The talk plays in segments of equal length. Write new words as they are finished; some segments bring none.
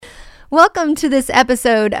Welcome to this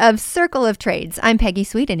episode of Circle of Trades. I'm Peggy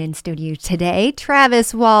Sweet, and in studio today,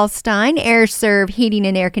 Travis Wallstein, Air Serv Heating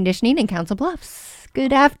and Air Conditioning in Council Bluffs.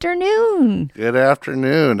 Good afternoon. Good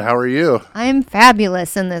afternoon. How are you? I'm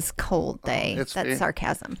fabulous in this cold day. That's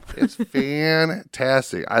sarcasm. It's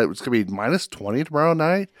fantastic. It's going to be minus 20 tomorrow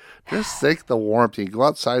night. Just think the warmth. You can go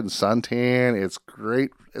outside and suntan. It's great.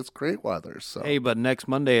 It's great weather. So. Hey, but next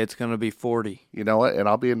Monday it's going to be 40. You know what? And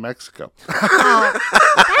I'll be in Mexico. Oh,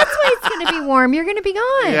 that's why it's going to be warm. You're going to be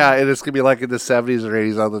gone. Yeah, and it's going to be like in the 70s or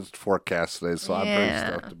 80s on the forecast today, so I'm pretty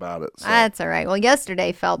stoked about it. So. That's all right. Well,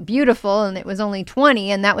 yesterday felt beautiful, and it was only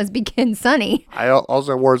 20, and that was begin sunny. I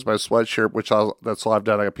also wore my sweatshirt, that's all I've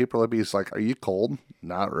done. I got people at me, it's like, are you cold?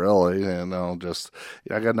 Not really. I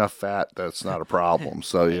got enough fat that's not a problem.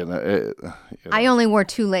 So, I only wore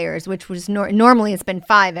 2 layers, which was normally it's been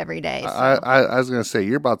 5 every day. So. I was going to say,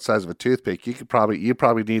 you're about the size of a toothpick. You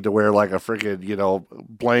probably need to wear like a freaking,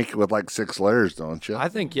 blanket with like 6 layers, don't you? I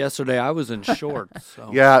think yesterday I was in shorts. So.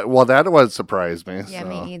 Yeah, well, that would surprise me. Yeah,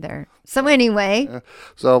 me either. So anyway.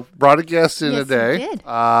 So brought a guest in yes, today. You did.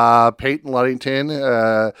 Payton Ludington,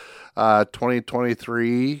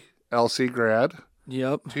 2023 LC grad.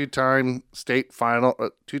 Yep. Two-time state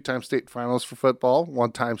finals for football,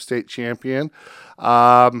 1-time state champion.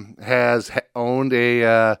 Has owned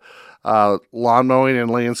a lawn mowing and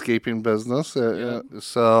landscaping business. Looking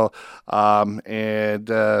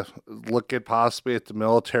possibly at the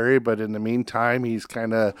military, but in the meantime, he's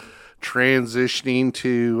kind of transitioning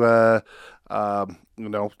to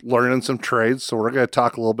learning some trades. So we're going to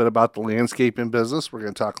talk a little bit about the landscaping business. We're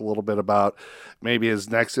going to talk a little bit about maybe his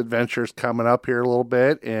next adventures coming up here a little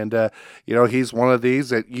bit. And, he's one of these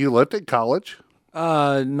that you looked at college.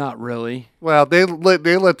 Not really. Well, they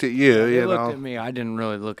looked at you. They looked at me. I didn't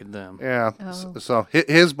really look at them. Yeah. Oh. So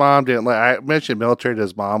his mom didn't. I mentioned military to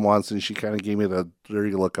his mom once, and she kind of gave me the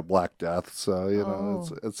dirty look of Black Death. So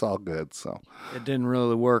it's all good. So it didn't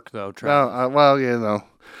really work though. Travis. Well,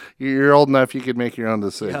 you're old enough you can make your own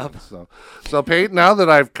decisions. Yep. So Payton, now that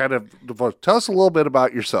I've kind of devoted, tell us a little bit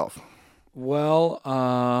about yourself. Well,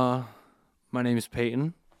 my name is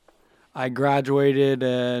Payton. I graduated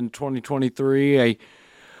in 2023. I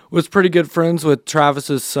was pretty good friends with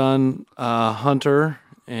Travis's son, Hunter,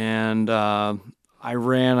 and I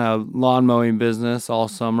ran a lawn mowing business all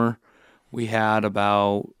summer. We had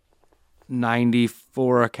about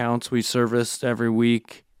 94 accounts we serviced every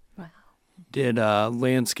week. Wow. Did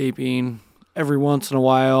landscaping every once in a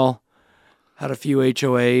while. Had a few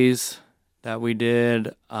HOAs that we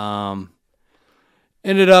did.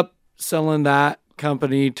 Ended up selling that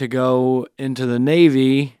company to go into the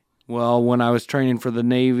Navy. Well, when I was training for the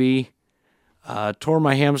Navy, tore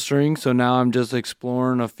my hamstring, so now I'm just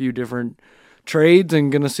exploring a few different trades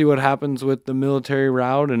and gonna see what happens with the military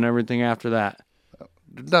route and everything after that.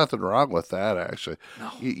 Nothing wrong with that, actually.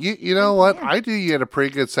 No. You know what? I do you had a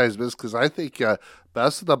pretty good sized business because I think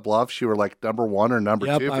Best of the Bluffs, you were like number 1 or number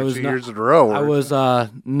 2 for 2 years in a row. I was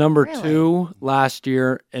number 2 last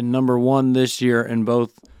year and number 1 this year in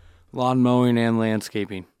both lawn mowing and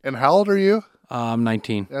landscaping. And how old are you? I'm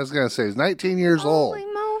 19. I was going to say, he's 19 years old.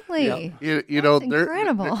 Holy moly. Yep. That's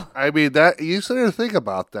incredible. I mean, that you sit there and think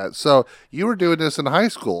about that. So you were doing this in high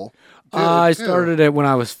school. I started it when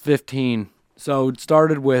I was 15. So it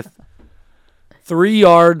started with 3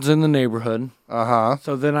 yards in the neighborhood. Uh-huh.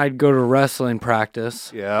 So then I'd go to wrestling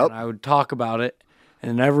practice. Yep. And I would talk about it.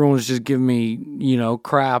 And everyone was just giving me,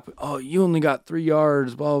 crap. Oh, you only got 3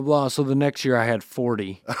 yards, blah, blah, blah. So the next year I had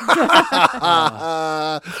 40.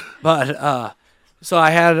 So I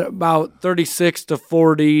had about 36 to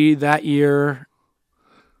 40 that year.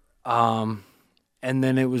 And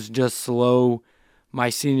then it was just slow. My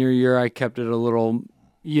senior year, I kept it a little,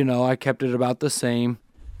 I kept it about the same.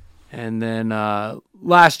 And then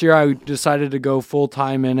last year I decided to go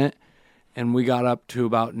full-time in it. And we got up to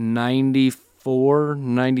about 94,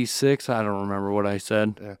 96. I don't remember what I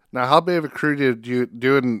said. Yeah. Now, how big of a crew did you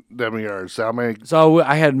do in them yards? How many? So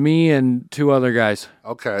I had me and 2 other guys.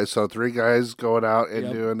 Okay, so 3 guys going out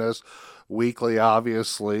and doing this weekly,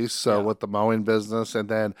 obviously. So with the mowing business, and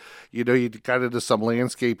then you got into some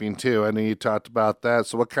landscaping too. And then you talked about that.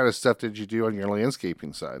 So what kind of stuff did you do on your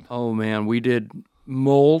landscaping side? Oh man, we did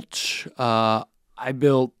mulch. I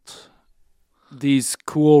built these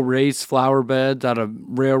cool raised flower beds out of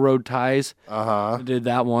railroad ties. Uh-huh. I did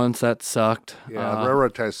that once. That sucked. Yeah,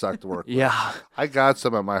 railroad ties suck to work with. Yeah. I got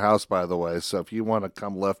some at my house, by the way, so if you want to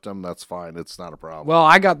come lift them, that's fine. It's not a problem. Well,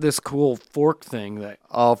 I got this cool fork thing that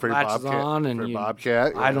for your latches bobcat. on. And for your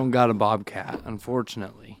bobcat? Yeah. I don't got a bobcat,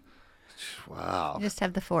 unfortunately. Wow. You just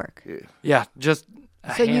have the fork. Yeah. Yeah, just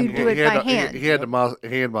So you do it by hand. He had to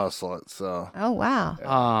hand muscle it. So. Oh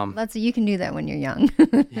wow. You can do that when you're young.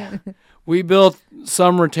 Yeah. We built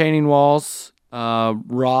some retaining walls,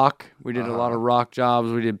 rock. We did a lot of rock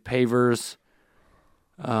jobs. We did pavers.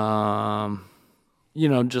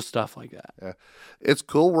 Just stuff like that. Yeah. It's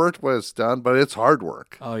cool work when it's done, but it's hard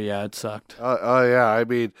work. Oh yeah, it sucked. Oh yeah, I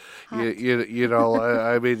mean,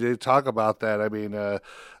 I mean, they talk about that. I mean,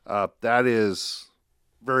 that is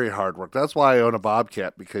very hard work. That's why I own a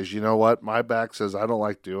Bobcat, because you know what? My back says I don't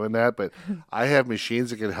like doing that, but I have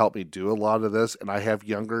machines that can help me do a lot of this, and I have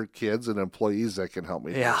younger kids and employees that can help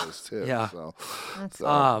me do this too. Yeah. So.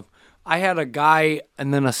 I had a guy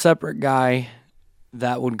and then a separate guy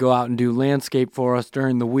that would go out and do landscape for us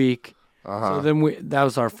during the week. So then that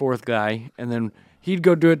was our fourth guy, and then he'd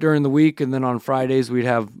go do it during the week, and then on Fridays we'd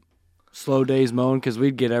have slow days mowing because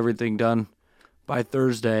we'd get everything done by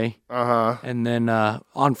Thursday. And then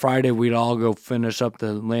on Friday we'd all go finish up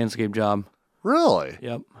the landscape job. Really?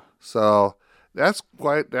 Yep. So that's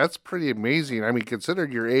pretty amazing. I mean,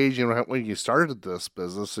 considering your age and when you started this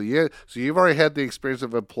business, so you've already had the experience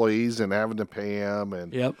of employees and having to pay them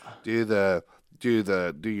and do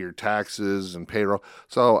your taxes and payroll.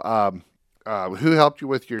 So who helped you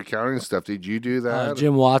with your accounting stuff? Did you do that?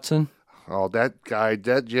 Jim Watson. Oh, that guy,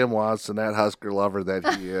 that Jim Watson, that Husker lover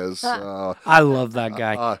that he is. I love that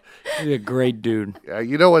guy. He's a great dude. Yeah,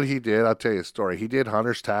 you know what he did? I'll tell you a story. He did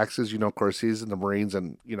Hunter's taxes. Of course, he's in the Marines,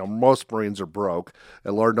 and, most Marines are broke.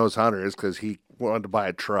 And Lord knows Hunter is, because he wanted to buy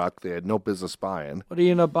a truck they had no business buying. What did he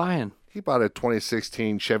end up buying? He bought a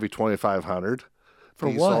 2016 Chevy 2500 For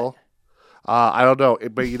diesel. What? I don't know.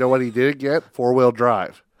 But you know what he did get? 4-wheel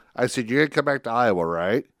drive. I said, you're going to come back to Iowa,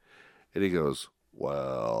 right? And he goes,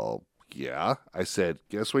 well, yeah. I said,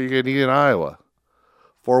 guess what you're going to need in Iowa?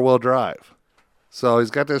 4-wheel drive. So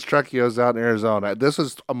he's got this truck he owns out in Arizona. This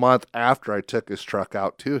was a month after I took his truck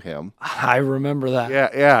out to him. I remember that.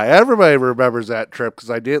 Yeah. Everybody remembers that trip because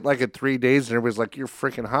I did it like in 3 days, and everybody's like, you're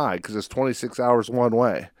freaking high because it's 26 hours one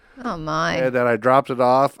way. Oh, my. And then I dropped it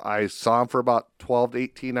off. I saw him for about 12 to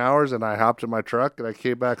 18 hours, and I hopped in my truck, and I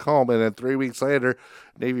came back home. And then 3 weeks later,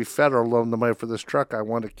 Navy Federal loaned the money for this truck. I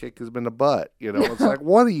wanted to kick him in the butt. It's like,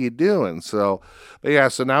 what are you doing? So, but yeah,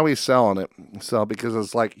 so now he's selling it. So, because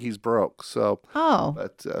it's like he's broke. So,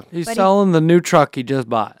 but he's selling the new truck he just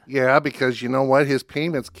bought. Yeah, because you know what? His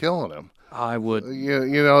payment's killing him. I would.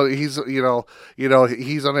 He's on an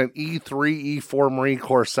E3, E4 Marine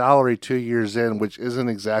Corps salary 2 years in, which isn't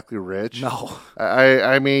exactly rich. No.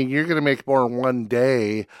 I mean, you're going to make more in one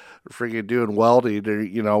day freaking doing welding or,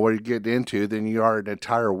 what you're getting into than you are an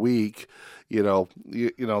entire week, than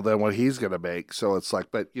what he's going to make. So it's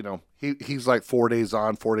like, but, he's like 4 days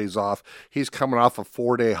on, 4 days off. He's coming off a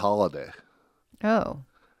 4-day holiday. Oh.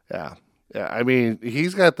 Yeah. Yeah, I mean,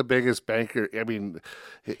 he's got the biggest banker. I mean,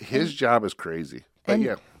 his job is crazy. But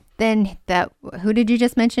yeah. Then who did you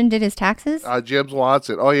just mention did his taxes? Jim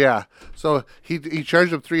Watson. Oh, yeah. So he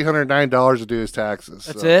charged him $309 to do his taxes.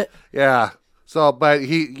 That's it? Yeah. So, and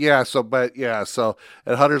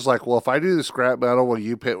Hunter's like, well, if I do the scrap metal, will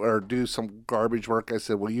you pay, or do some garbage work? I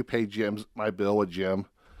said, will you pay my bill with Jim?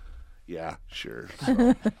 Yeah, sure.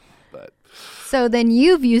 So then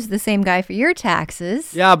you've used the same guy for your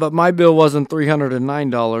taxes. Yeah, but my bill wasn't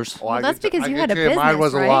 $309. Well, that's because you had a business, mine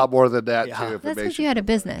was right? a lot more than that, too. That's because you had a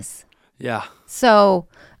business. Yeah. So,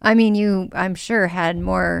 I mean, I'm sure, had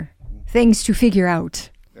more things to figure out.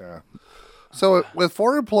 Yeah. So with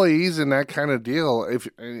 4 employees and that kind of deal, if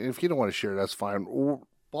you don't want to share, that's fine.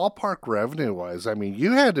 Ballpark revenue-wise, I mean,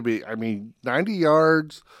 you had to be, 90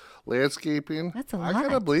 yards... landscaping. That's a lot. I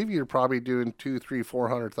gotta believe you're probably doing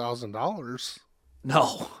 $200,000-$400,000.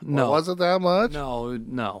 No. Well, was it that much? No.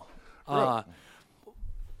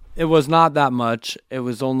 It was not that much. It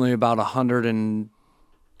was only about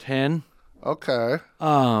 110. Okay.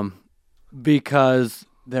 Because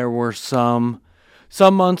there were some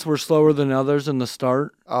months were slower than others in the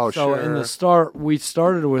start. Oh, so sure. In the start, we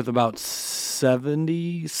started with about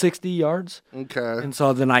 60 yards. Okay. And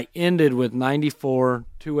so then I ended with 94,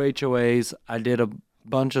 2 HOAs. I did a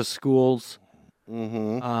bunch of schools.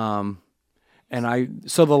 Mm-hmm.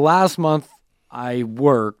 So the last month I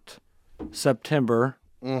worked, September,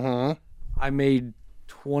 mm-hmm. I made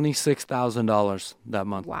 $26,000 that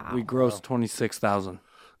month. Wow. We grossed $26,000.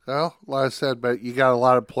 Well, like I said, but you got a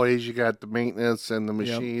lot of employees, you got the maintenance and the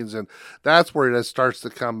machines, and that's where it starts to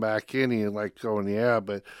come back in. You like going, yeah,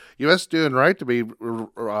 but U.S. doing right to be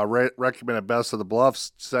recommended best of the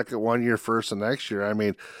Bluffs, second 1 year, first the next year. I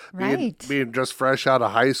mean, being just fresh out of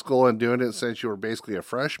high school and doing it since you were basically a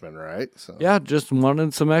freshman, right? So yeah, just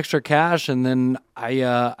wanted some extra cash, and then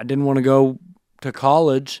I didn't want to go to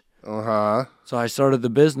college. So I started the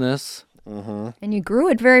business. And you grew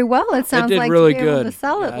it very well. It sounds It did like really to be able good. to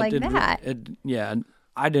sell it Yeah, like did that.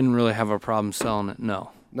 I didn't really have a problem selling it.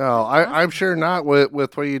 No. No, I'm sure not with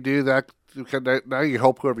what you do. That now you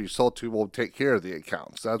hope whoever you sold to will take care of the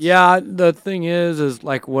accounts. That's Yeah, the thing is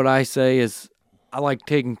like what I say is I like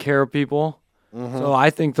taking care of people. So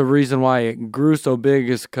I think the reason why it grew so big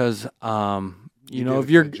is because, you know, did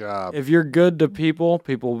a good job. if you're good to people,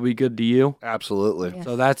 people will be good to you. Absolutely. Yes.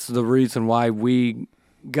 So that's the reason why we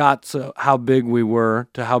got to how big we were.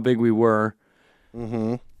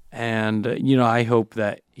 And, you know, I hope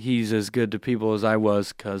that he's as good to people as I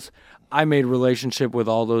was because I made relationships with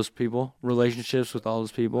all those people.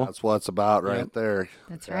 That's what it's about right there.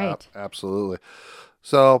 That's Yeah, right. absolutely.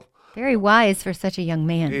 So Very wise for such a young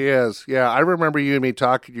man. he is. Yeah, I remember you and me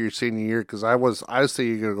talking your senior year because I was thinking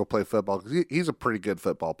you're going to go play football because he's a pretty good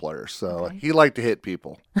football player. So he liked to hit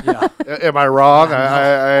people. Yeah. Am I wrong?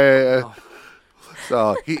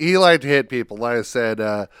 So he liked to hit people. Like I said,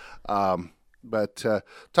 but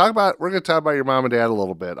we're going to talk about your mom and dad a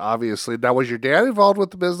little bit. Obviously, now was your dad involved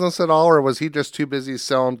with the business at all, or was he just too busy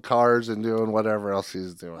selling cars and doing whatever else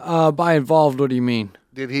he's doing? By involved, what do you mean?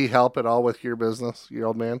 Did he help at all with your business, your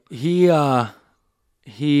old man? He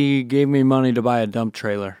gave me money to buy a dump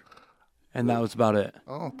trailer, and that was about it.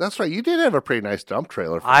 Oh, that's right. You did have a pretty nice dump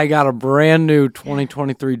trailer. I got a brand new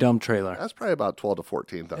 2023 dump trailer. That's probably about 12 to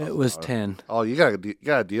 14,000. It was 10. Oh, you got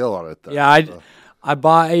a deal on it though. Yeah, I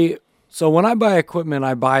buy. So when I buy equipment,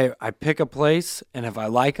 I pick a place, and if I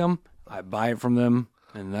like them, I buy it from them,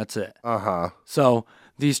 and that's it. So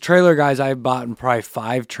these trailer guys, I bought probably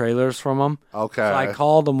 5 trailers from them. Okay. So I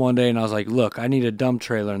called them one day, and I was like, "Look, I need a dump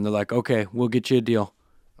trailer," and they're like, "Okay, we'll get you a deal."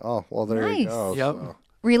 Oh, well, there you Nice. go. Yep. So,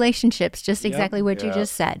 Relationships, just exactly what you Yeah.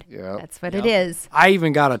 just said. Yeah. That's what it is. I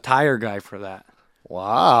even got a tire guy for that.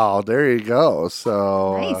 wow, there you go.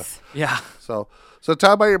 So, Nice. Yeah. So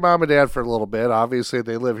talk about your mom and dad for a little bit. Obviously,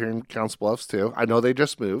 they live here in Council Bluffs too. I know they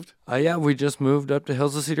just moved. Yeah, we just moved up to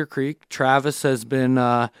Hills of Cedar Creek. Travis has been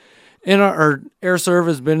in our air serv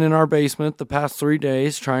has been in our basement the past 3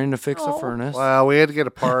 days trying to fix a furnace. Well, we had to get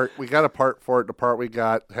a part. We got a part for it. The part we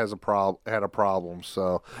got had a problem.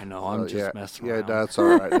 So I know, I'm just messing around. Yeah, that's all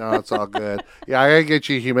right. No, it's all good. Yeah, I gotta get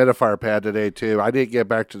you a humidifier pad today too. I didn't get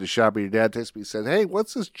back to the shop, but your dad texted me and said, "Hey,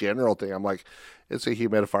 what's this general thing?" I'm like, "It's a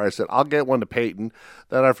humidifier." I said, "I'll get one to Payton."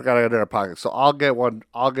 Then I forgot I had it in our pocket, so I'll get one.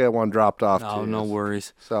 I'll get one dropped off. Oh, to no you.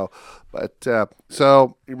 worries. So,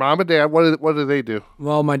 so your mom and dad, what do they do?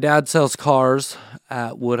 Well, my dad sells cars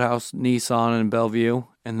at Woodhouse Nissan in Bellevue,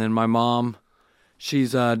 and then my mom,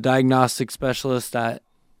 she's a diagnostic specialist at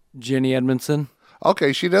Jenny Edmondson.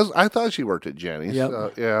 Okay, she does. I thought she worked at Jenny's. Yep.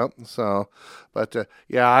 So, yeah. So, but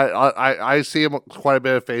yeah, I see him quite a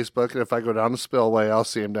bit at Facebook, and if I go down the Spillway, I'll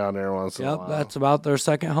see him down there once in a Yep, while. that's about their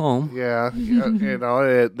second home. Yeah, you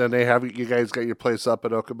know. Then they have you guys got your place up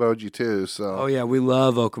at Okoboji too. So, Oh yeah, we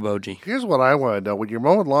love Okoboji. here's what I want to know: when you're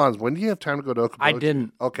mowing lawns, when do you have time to go to Okoboji? I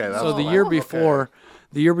didn't. Okay, that's So the fine. year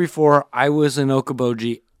Okay. before, I was in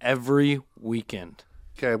Okoboji every weekend.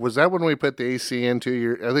 Okay, was that when we put the AC in 2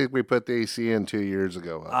 years? I think we put the AC in 2 years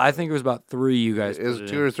ago. I think it was about 3 you guys It was put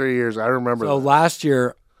it 2 in. or 3 years. I remember. So that. last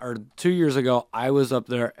year or 2 years ago, I was up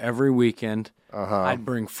there every weekend. I'd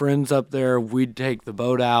bring friends up there. We'd take the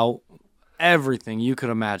boat out. Everything you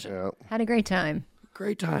could imagine. Yeah. Had a great time.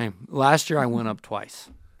 Great time. Last year I went up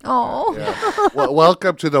twice. Oh, Well,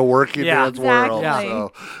 welcome to the working Yeah, man's world. exactly.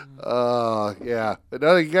 So, yeah. But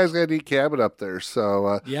no, you guys got a neat cabin up there.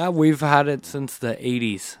 So, Yeah, we've had it since the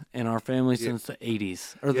 80s in our family since the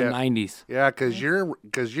 80s or the Yeah. 90s. yeah, because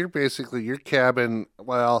you're basically your cabin.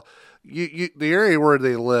 Well, you the area where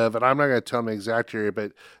they live, and I'm not going to tell them the exact area,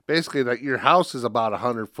 but basically that your house is about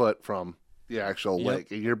 100 foot from the actual Yep.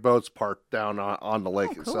 lake, and your boat's parked down on the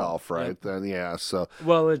lake itself, right? Then yeah, so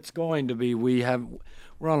Well, it's going to be.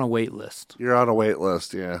 We're on a wait list you're on a wait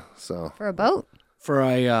list, yeah. So for a boat. for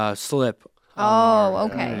a slip. Oh,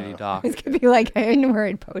 Community okay. dock. It's gonna be like I know where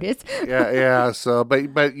a boat is. yeah. So,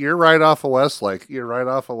 but you're right off of Westlake. You're right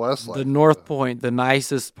off of Westlake. The North Point, the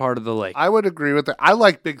nicest part of the lake. I would agree with that. I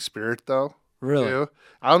like Big Spirit though. Really? Too.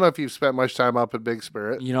 I don't know if you've spent much time up at Big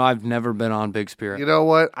Spirit. You know, I've never been on Big Spirit. You know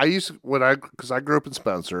what? I used to, because I grew up in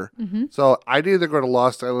Spencer, so I'd either go to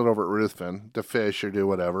Lost Island over at Ruthven to fish or do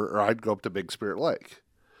whatever, or I'd go up to Big Spirit Lake.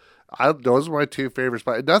 Those are my two favorite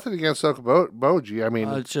spots. Nothing against Okoboji. I mean,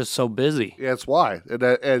 It's just so busy. yeah, it's why.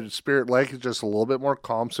 And Spirit Lake is just a little bit more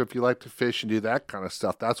calm. So if you like to fish and do that kind of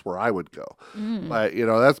stuff, that's where I would go. But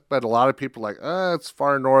but a lot of people are like, it's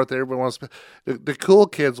far north. Everyone wants to. The cool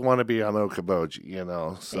kids want to be on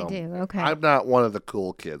Okoboji. So They do. Okay. I'm not one of the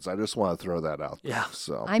cool kids. I just want to throw that out there. Yeah.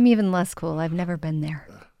 So I'm even less cool. I've never been there.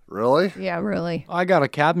 Really? Yeah, really. I got a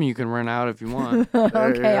cabin you can rent out if you want.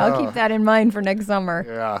 Okay, I'll keep that in mind for next summer.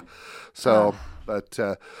 Yeah. So,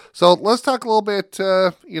 so let's talk a little bit.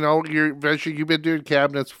 You've been doing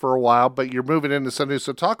cabinets for a while, but you're moving into something.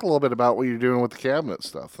 So talk a little bit about what you're doing with the cabinet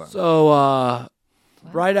stuff. Then. So,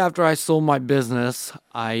 right after I sold my business,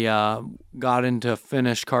 I got into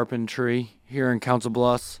finished carpentry here in Council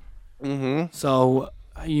Bluffs. Mm-hmm. So,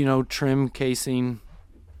 trim, casing,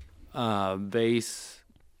 base,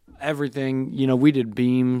 everything. We did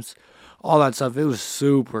beams, all that stuff. It was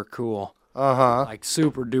super cool. Like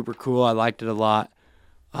super duper cool. I liked it a lot.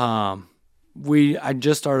 I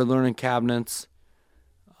just started learning cabinets.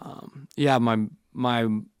 My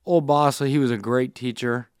old boss, he was a great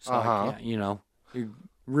teacher. So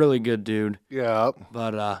really good dude. Yeah.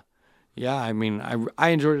 But I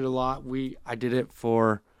enjoyed it a lot. I did it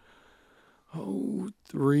for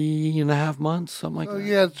 3.5 months, something like that.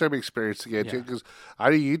 You had some experience to get to, because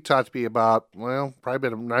you talked to me about, probably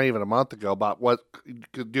not even a month ago, about what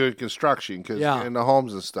doing construction, because in the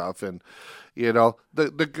homes and stuff. And,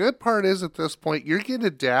 the good part is at this point, you're getting to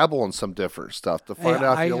dabble in some different stuff to find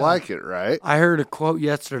out if you like it, right? I heard a quote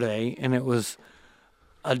yesterday, and it was,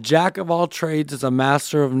 "A jack of all trades is a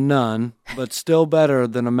master of none, but still better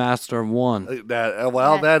than a master of one."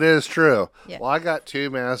 That is true. Yeah. Well, I got 2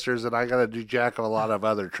 masters, and I got to do jack of a lot of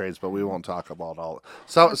other trades, but we won't talk about all.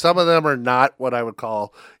 Some of them are not what I would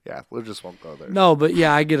call. Yeah, we just won't go there. No, but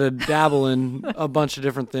I get to dabble in a bunch of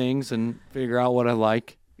different things and figure out what I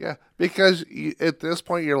like. Yeah, because at this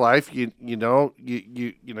point in your life, you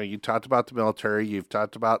talked about the military, you've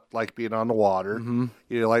talked about like being on the water,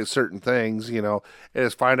 like certain things, and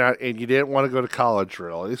it's find out, and you didn't want to go to college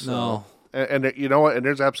really. So. No. And you know what? And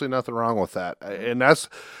there's absolutely nothing wrong with that. And that's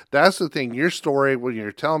the thing. Your story, when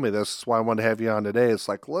you're telling me this, is why I wanted to have you on today. It's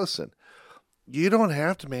like, listen, you don't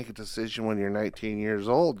have to make a decision when you're 19 years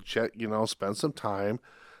old. Spend some time.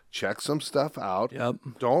 Check some stuff out. Yep.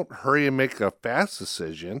 Don't hurry and make a fast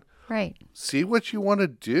decision. Right. See what you want to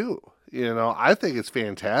do. I think it's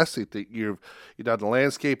fantastic that you've done the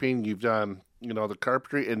landscaping, you've done, the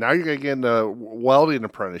carpentry, and now you're going to get into welding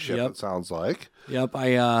apprenticeship, it sounds like. Yep.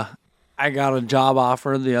 I got a job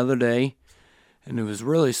offer the other day, and it was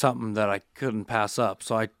really something that I couldn't pass up.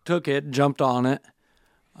 So I took it, jumped on it.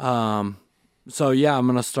 I'm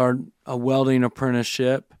going to start a welding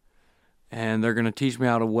apprenticeship. And they're going to teach me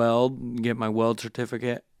how to weld, get my weld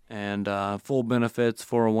certificate, and full benefits,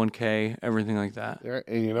 401k, everything like that. Yeah,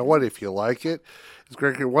 and you know what? If you like it, it's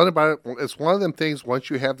great. One about it, it's one of them things. Once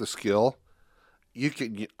you have the skill,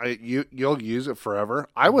 you'll use it forever.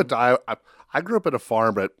 I grew up at a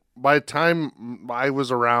farm, but by the time I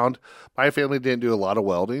was around, my family didn't do a lot of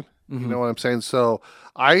welding. You know what I'm saying? So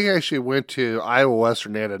I actually went to Iowa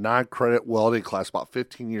Western. They had a non-credit welding class about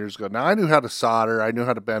 15 years ago. Now, I knew how to solder. I knew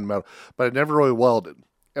how to bend metal, but I never really welded.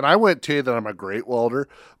 And I wouldn't tell you that I'm a great welder,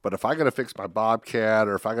 but if I got to fix my Bobcat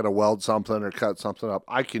or if I got to weld something or cut something up,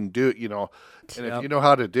 I can do it, And if you know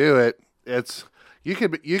how to do it, it's you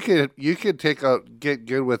could get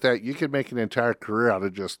good with that. You could make an entire career out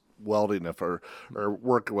of just welding or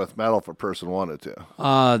working with metal if a person wanted to.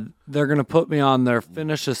 They're going to put me on their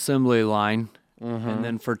finished assembly line, and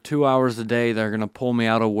then for 2 hours a day, they're going to pull me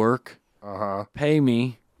out of work, pay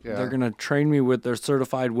me. Yeah. They're going to train me with their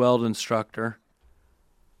certified weld instructor.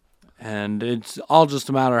 And it's all just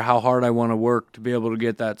a matter of how hard I want to work to be able to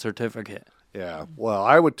get that certificate. Yeah. Well,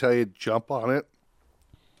 I would tell you, jump on it.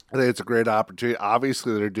 I think it's a great opportunity.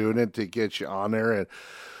 Obviously, they're doing it to get you on there. And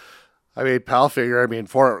Palfinger,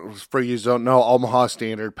 for you who don't know, Omaha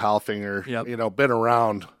Standard, Palfinger, been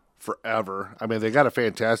around forever. They got a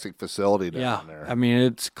fantastic facility down there.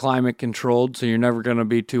 It's climate controlled, so you're never going to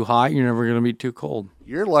be too hot. You're never going to be too cold.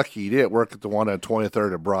 You're lucky you didn't work at the one on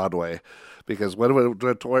 23rd and Broadway, because where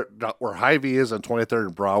Hy-Vee is on 23rd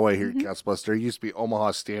and Broadway here in Council Bluffs, there used to be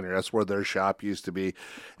Omaha Standard. That's where their shop used to be,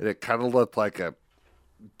 and it kind of looked like a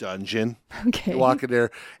dungeon. Okay. You walk in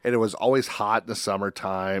there, and it was always hot in the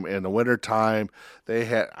summertime. And in the wintertime, they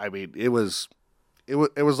had, it was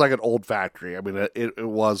like an old factory. It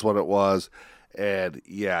was what it was. And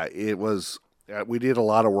yeah, it was, we did a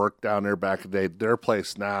lot of work down there back in the day. Their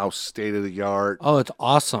place now, state of the art. Oh, it's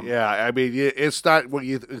awesome. Yeah. It's not what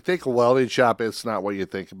you think a welding shop. It's not what you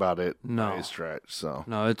think about it. No. By stretch. So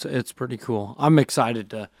no, it's pretty cool. I'm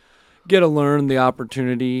excited to get to learn the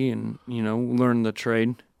opportunity and, learn the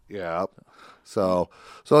trade. Yeah. So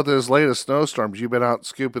at this latest snowstorms, you been out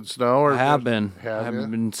scooping snow? Or I have been. I've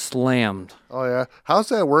been slammed. Oh, yeah. How's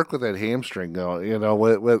that work with that hamstring going,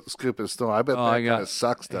 with scooping snow? I bet that kind of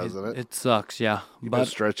sucks, doesn't it? It sucks, yeah. You've been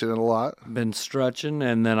stretching it a lot? Been stretching,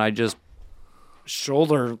 and then I just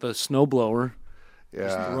shoulder the snowblower.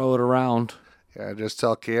 Just Yeah. throw it around. Yeah, just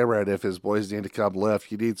tell Cameron if his boys need to come lift.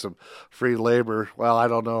 You need some free labor. Well, I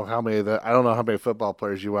don't know how many football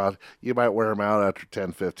players you want. You might wear them out after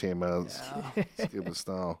 10, 15 minutes. Scooping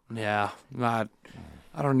snow. Yeah, I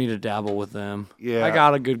don't need to dabble with them. Yeah. I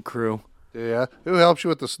got a good crew. Yeah. Who helps you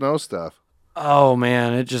with the snow stuff? Oh,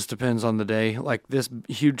 man, it just depends on the day. Like this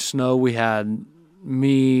huge snow we had,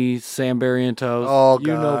 me, Sam Barrientos. Oh, you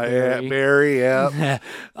know God. Barry. Yeah, Barry,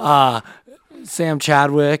 yeah. Sam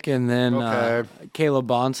Chadwick, and then Okay. Caleb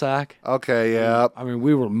Bonsack. Okay, yeah. I mean,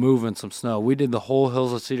 we were moving some snow. We did the whole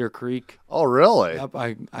hills of Cedar Creek. Oh, really? Yep,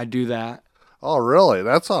 I do that. Oh, really?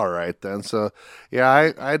 That's all right then. So, yeah,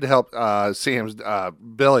 I had to help Sam's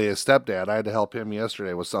Billy, his stepdad. I had to help him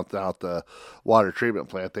yesterday with something out the water treatment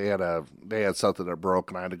plant. They had something that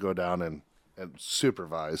broke, and I had to go down and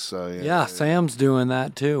supervise. So Yeah, Sam's doing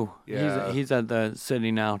that too. Yeah. He's at the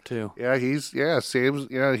city now too. yeah, Sam's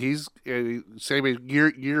he's same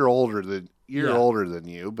year older than older than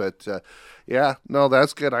you, but yeah, no,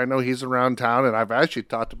 that's good. I know he's around town, and I've actually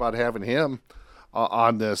talked about having him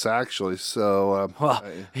on this actually. So Well,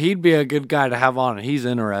 he'd be a good guy to have on. He's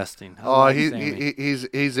interesting. I oh, like Sammy.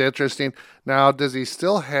 he's interesting. Now, does he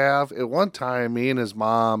still have? At one time, me and his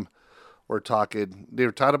mom were talking. They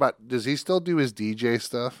were talking about. Does he still do his DJ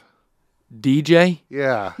stuff? DJ?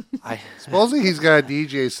 Yeah, I supposedly he's got a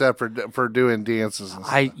DJ set for doing dances. And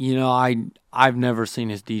stuff. I've never seen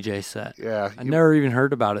his DJ set. Yeah, I never even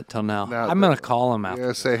heard about it till now. No, I'm gonna call him after.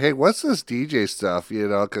 Yeah, say, hey, what's this DJ stuff?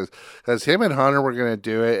 Because him and Hunter were gonna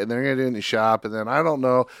do it, and they're gonna do it in the shop, and then I don't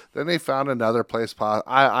know. Then they found another place.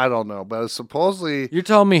 I don't know, but supposedly, You're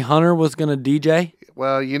telling me Hunter was gonna DJ?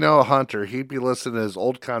 well, Hunter, he'd be listening to his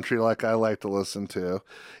old country like I like to listen to.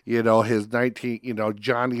 His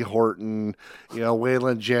Johnny Horton,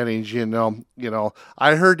 Waylon Jennings.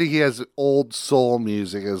 I heard that he has old soul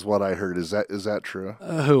music, is what I heard. Is that true?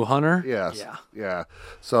 Who, Hunter? Yes. Yeah. Yeah.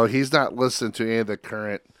 So he's not listening to any of the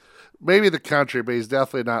current, maybe the country, but he's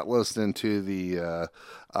definitely not listening to the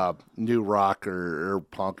new rock or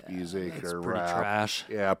punk music It's or pretty rap. trash.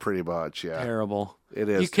 Yeah, pretty much. Yeah. Terrible. It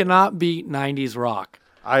is. You cannot beat 90s rock.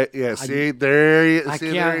 See, there you I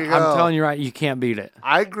see, can't. there you go. I'm telling you right, you can't beat it.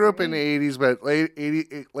 I grew up in the 80s, but late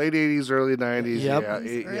 80s, early 90s. Yep. Yeah.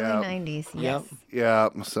 Early Yeah. 90s, yes. Yep. Yeah,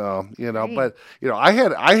 so Great. but I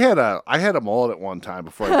had a mullet at one time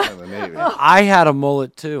before I joined the Navy. I had a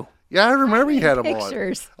mullet too. Yeah, I remember you had a mullet.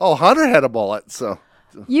 Pictures. Oh, Hunter had a mullet, so.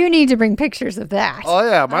 You need to bring pictures of that. Oh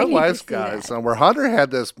yeah, my I need to wife's see got it that. somewhere. Hunter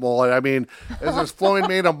had this mullet. I mean, as this Floyd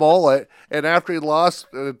made a mullet, and after he lost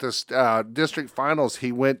at the district finals,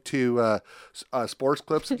 he went to Sports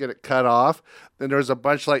Clips to get it cut off. Then there was a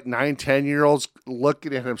bunch of like 9, 10-year-olds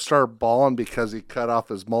looking at him, start bawling because he cut off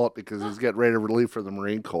his mullet because he's getting ready to relieve for the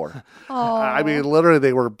Marine Corps. I mean, literally,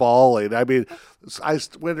 they were bawling. I mean, I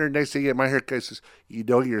went there next day to get my haircut. He says,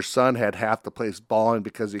 your son had half the place bawling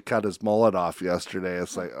because he cut his mullet off yesterday.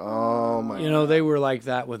 It's like, oh my. They were like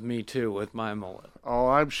that with me too, with my mullet. Oh,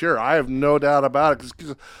 I'm sure. I have no doubt about it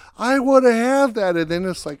because I would have that, and then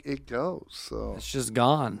it's like it goes. So It's just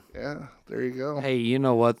gone. yeah, there you go. Hey, you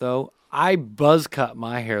know what though? I buzz cut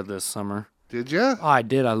my hair this summer. Did you? Oh, I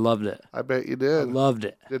did. I loved it. I bet you I did. loved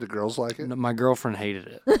it. Did the girls like it? My girlfriend hated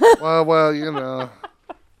it. Well,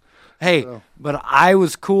 Hey, but I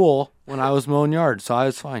was cool when I was mowing yards, so I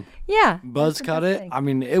was fine. Yeah. Buzz that's the cut best it. thing. I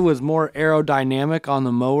mean, it was more aerodynamic on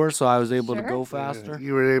the mower, so I was able to Sure. go faster.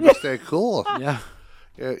 you were able to stay cool. Yeah.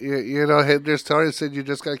 Yeah, there's Tony said you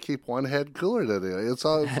just got to keep one head cooler than the other. It's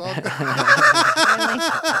all good.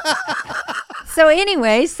 So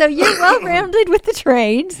anyway, you're well-rounded with the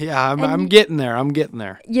trades. Yeah, I'm getting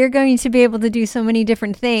there. You're going to be able to do so many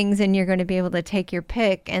different things, and you're going to be able to take your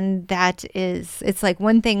pick. And it's like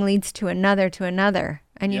one thing leads to another.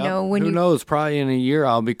 And Yep. when Who knows? Probably in a year,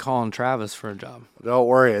 I'll be calling Travis for a job. Don't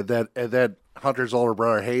worry. And then Hunter's older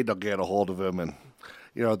brother Hayden will get a hold of him, and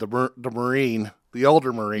the Marine, the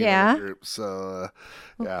older Marine Yeah. of the group. So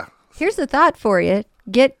yeah. here's the thought for you: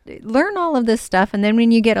 learn all of this stuff, and then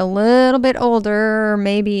when you get a little bit older,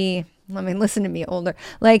 maybe. Listen to me, older.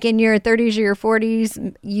 Like in your 30s or your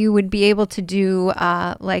 40s, you would be able to do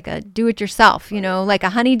like a do-it-yourself, like a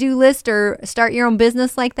honey-do list or start your own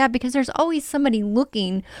business like that, because there's always somebody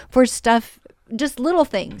looking for stuff, just little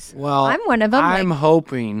things. Well, I'm one of them. I'm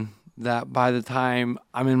hoping that by the time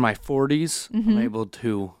I'm in my 40s, I'm able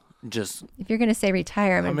to just If you're going to say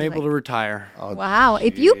retire, I'm able to retire. Wow.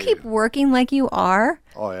 If you keep working like you are,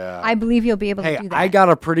 Oh yeah. I believe you'll be able to Hey, do that. I got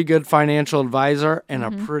a pretty good financial advisor and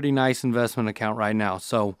a pretty nice investment account right now,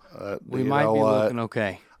 so we you might know be what? looking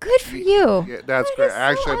okay. good for you. Yeah, that's That great. is so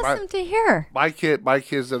Actually, awesome to hear. my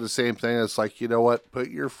kids do the same thing. It's like, you know what? Put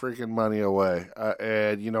your freaking money away.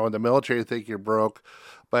 And you know, in the military, you think you're broke,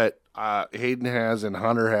 but Hayden has and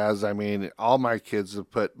Hunter has. I mean, all my kids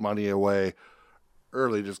have put money away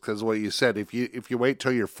early, just because what you said. If you wait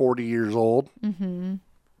till you're 40 years old, you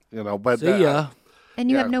know. But See ya. And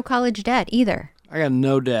you Yeah. have no college debt either. I got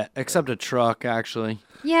no debt except a truck, actually.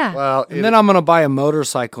 Yeah. well, And then I'm gonna buy a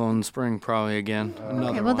motorcycle in spring, probably again. Another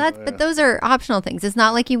Okay, well, one. but those are optional things. It's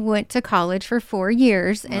not like you went to college for 4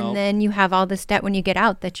 years and Nope. then you have all this debt when you get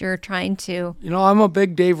out that you're trying to. You know, I'm a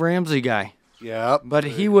big Dave Ramsey guy, yeah. but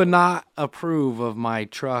he would not approve of my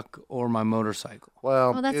truck or my motorcycle.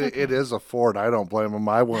 Well, Well, that's it okay. is a Ford. I don't blame him.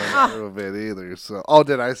 I wouldn't approve of it either. So,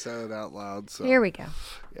 did I say it out loud? So, Here we go.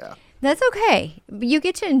 yeah. That's okay. You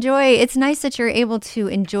get to enjoy. It's nice that you're able to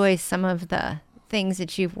enjoy some of the things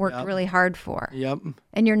that you've worked Yep. really hard for. Yep.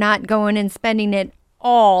 And you're not going and spending it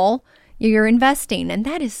all. You're investing. And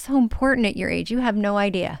that is so important at your age. You have no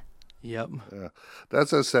idea. Yep. Yeah,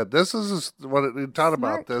 that's what I said. This is what we talked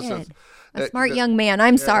about. Smart This kid. is A smart young man.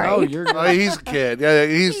 I'm sorry. Oh, you're oh, he's a kid. Yeah,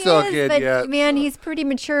 he's He still a is, kid. but Yeah, man, he's pretty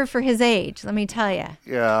mature for his age. Let me tell you.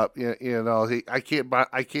 yeah. You know, I can't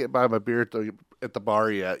buy him a beer at the bar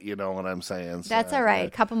yet. You know what I'm saying? So, That's all right. A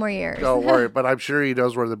couple more years. Don't worry, but I'm sure he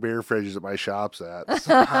knows where the beer fridge is at my shop's at.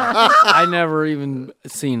 So. I never even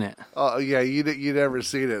seen it. Oh yeah, you never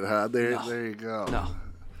seen it, huh? There you go. No.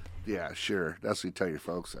 Yeah, sure. That's what you tell your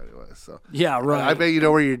folks anyway. So Yeah, right. I bet you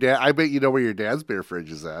know where your dad. I bet you know where your dad's beer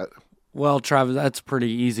fridge is at. Well, Travis, that's pretty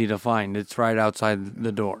easy to find. It's right outside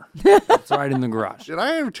the door. It's right in the garage. Did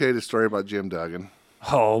I ever tell you the story about Jim Duggan?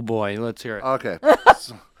 Oh boy, let's hear it. Okay.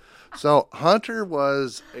 So Hunter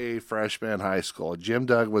was a freshman in high school. Jim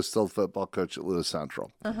Duggan was still the football coach at Lewis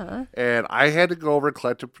Central. And I had to go over and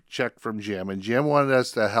collect a check from Jim. And Jim wanted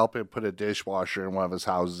us to help him put a dishwasher in one of his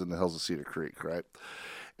houses in the hills of Cedar Creek, right?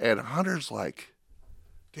 And Hunter's like,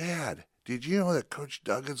 Dad, did you know that Coach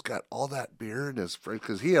Duggan's got all that beer in his fridge?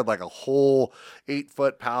 Because he had like a whole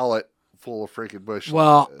 8-foot pallet full of freaking bushels.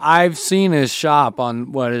 Well, I've seen his shop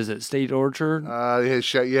on, what is it, State Orchard? His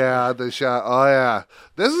shop, yeah, the shop. Oh, yeah.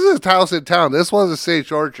 This is his house in town. This wasn't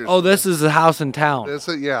Sage Orchard. Oh, this is the house in town. This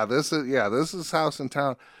is his house in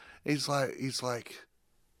town. He's like,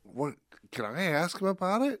 what? Can I ask him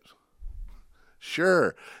about it?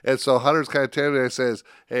 Sure. And so Hunter's kind of telling me, I says,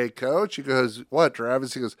 hey, Coach. He goes, what,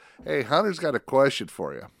 Travis? He goes, hey, Hunter's got a question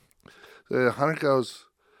for you. So Hunter goes,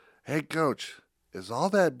 hey, Coach, is all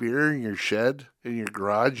that beer in your shed, in your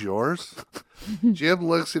garage, yours? Jim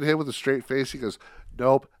looks at him with a straight face. He goes,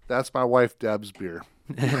 nope, that's my wife Deb's beer.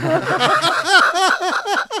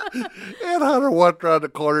 And Hunter walked around the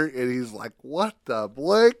corner, and he's like, what the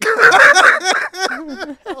blink?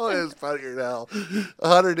 Oh, it's funnier now.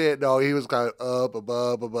 Hunter didn't know. He was kind of up,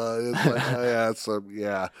 above. It's like, oh, yeah,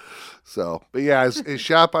 yeah. So, but yeah, his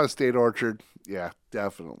shop on State Orchard, yeah,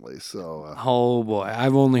 definitely. So, Oh boy,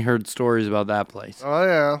 I've only heard stories about that place. oh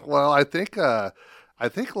yeah. Well, I think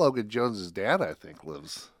Logan Jones's dad,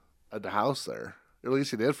 lives at the house there. At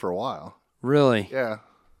least he did for a while. Really? Yeah.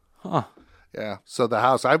 Huh. Yeah. So the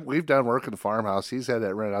house, we've done work in the farmhouse. He's had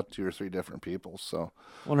that rented out to 2 or 3 different people. So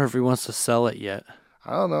Wonder if he wants to sell it yet.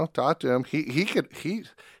 I don't know. Talk to him.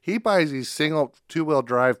 He buys these single 2-wheel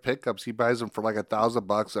drive pickups. He buys them for like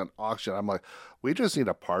 $1,000 on auction. I'm like, we just need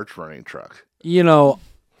a parts running truck. You know,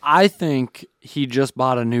 I think he just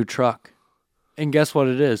bought a new truck. And guess what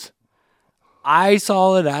it is? I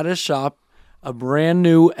saw it at his shop, a brand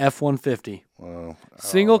new F-150. Well,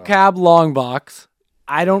 Single cab long box.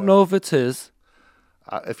 I don't know if it's his.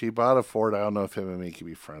 if he bought a Ford, I don't know if him and me can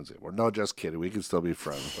be friends anymore. No, just kidding. We can still be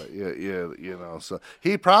friends. But yeah, you know. So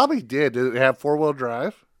he probably did. Did it have 4-wheel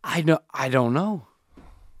drive? I don't know.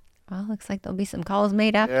 Well, looks like there'll be some calls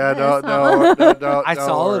made after Yeah, this. no. I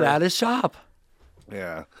saw it worry. at his shop.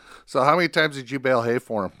 Yeah. So how many times did you bale hay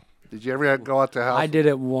for him? Did you ever go out to house? I did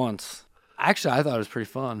it once. Actually, I thought it was pretty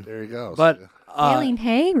fun. There you go. But Baling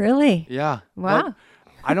hay? Really? yeah. Wow. But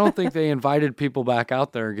I don't think they invited people back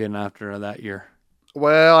out there again after that year.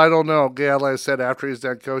 Well, I don't know. Yeah, like I said, after he's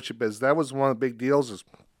done coaching, because that was one of the big deals. Is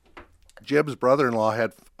Jim's brother-in-law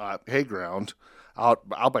had hay ground out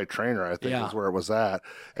by Trainer, I think is where it was at,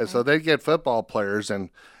 and so they get football players, and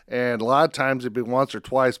a lot of times it'd be once or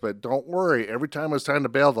twice. But don't worry, every time it was time to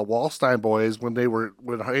bail, the Wallstein boys, when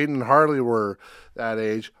Hayden and Harley were that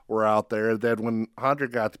age, were out there. Then when Hunter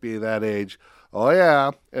got to be that age, oh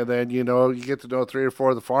yeah, and then you get to know 3 or 4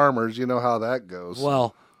 of the farmers. You know how that goes.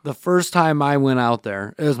 Well, the first time I went out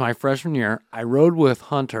there, it was my freshman year. I rode with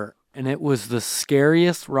Hunter, and it was the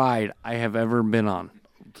scariest ride I have ever been on.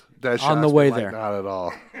 That on the shocks me way like there. not at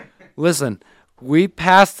all. Listen, We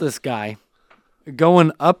passed this guy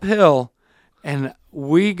going uphill, and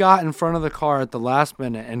we got in front of the car at the last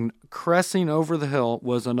minute, and cresting over the hill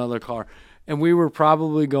was another car. And we were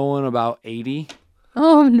probably going about 80.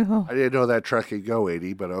 Oh, no. I didn't know that truck could go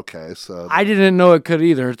 80, but okay. So I didn't know it could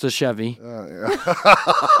either. It's a Chevy.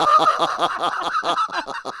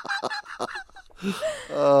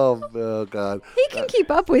 Oh, God. He can keep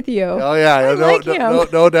up with you. Oh, yeah. I like him.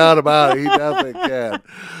 No doubt about it. He definitely can.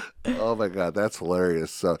 Oh, my God. That's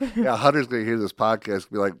hilarious. So, yeah, Hunter's going to hear this podcast and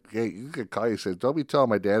be like, hey, you could call you and say, don't be telling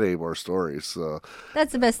my dad any more stories. So,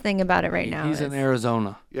 That's the best thing about it right now. He's in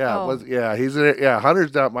Arizona. yeah, Oh.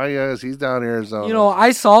 Hunter's down, my youngest, he's down in Arizona. You know,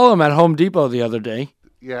 I saw him at Home Depot the other day.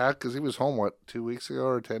 Yeah, because he was home, 2 weeks ago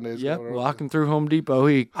or 10 days Yep, ago? walking through Home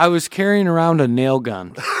Depot. I was carrying around a nail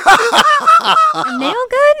gun. A nail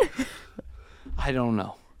gun? I don't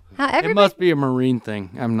know. How It everybody? must be a Marine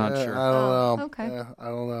thing. I'm not I sure. don't know. okay. Yeah, I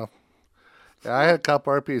don't know. Yeah, I had a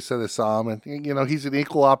couple RPs that said they saw him, and you know he's an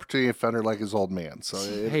equal opportunity offender like his old man. So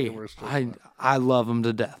Hey, I love him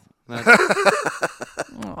to death.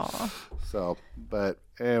 Aw. So, but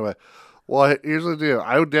anyway, well, here's the deal.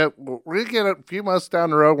 We're gonna get a few months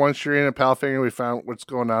down the road once you're in a Palfinger. We found what's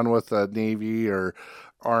going on with the Navy or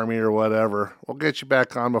Army or whatever. We'll get you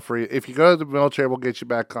back on before you. If you go to the military, we'll get you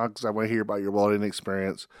back on because I want to hear about your welding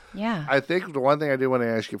experience. Yeah. I think the one thing I do want to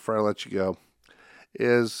ask you before I let you go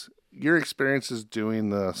is your experiences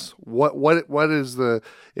doing this. What is the,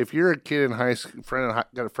 if you're a kid in high school,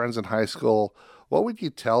 got friends in high school, what would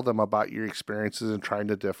you tell them about your experiences and trying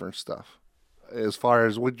the different stuff? As far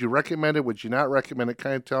as, would you recommend it? Would you not recommend it?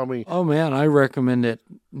 Kind of tell me. Oh, man, I recommend it,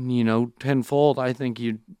 tenfold. I think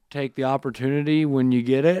you take the opportunity when you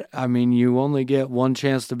get it. I mean, you only get one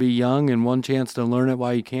chance to be young and one chance to learn it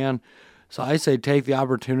while you can. So I say take the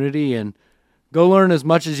opportunity and go learn as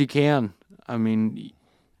much as you can. I mean,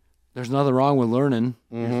 there's nothing wrong with learning.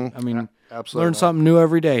 Mm-hmm. I mean, Absolutely. learn something new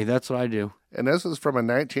every day. That's what I do. And this is from a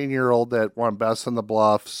 19-year-old that won Best in the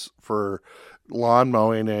Bluffs for lawn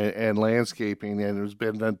mowing and landscaping, and has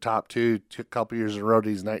been in top two a couple years in a row.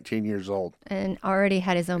 He's 19 years old And already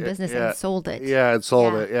had his own business and sold it. Yeah, and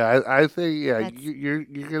sold Yeah. it. Yeah, I think That's you're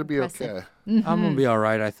gonna be impressive. okay. I'm going to be all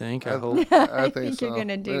right, I think. I hope. I think so. you're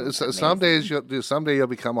gonna do Some days someday you'll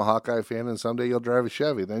become a Hawkeye fan, and someday you'll drive a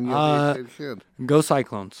Chevy. Then you'll be a good kid. Go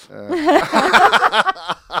Cyclones.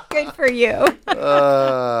 Good for you.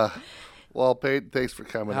 Well, Payton, thanks for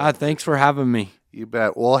coming. on. Thanks for having me. You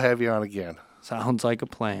bet. We'll have you on again. Sounds like a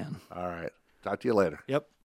plan. All right. Talk to you later. Yep.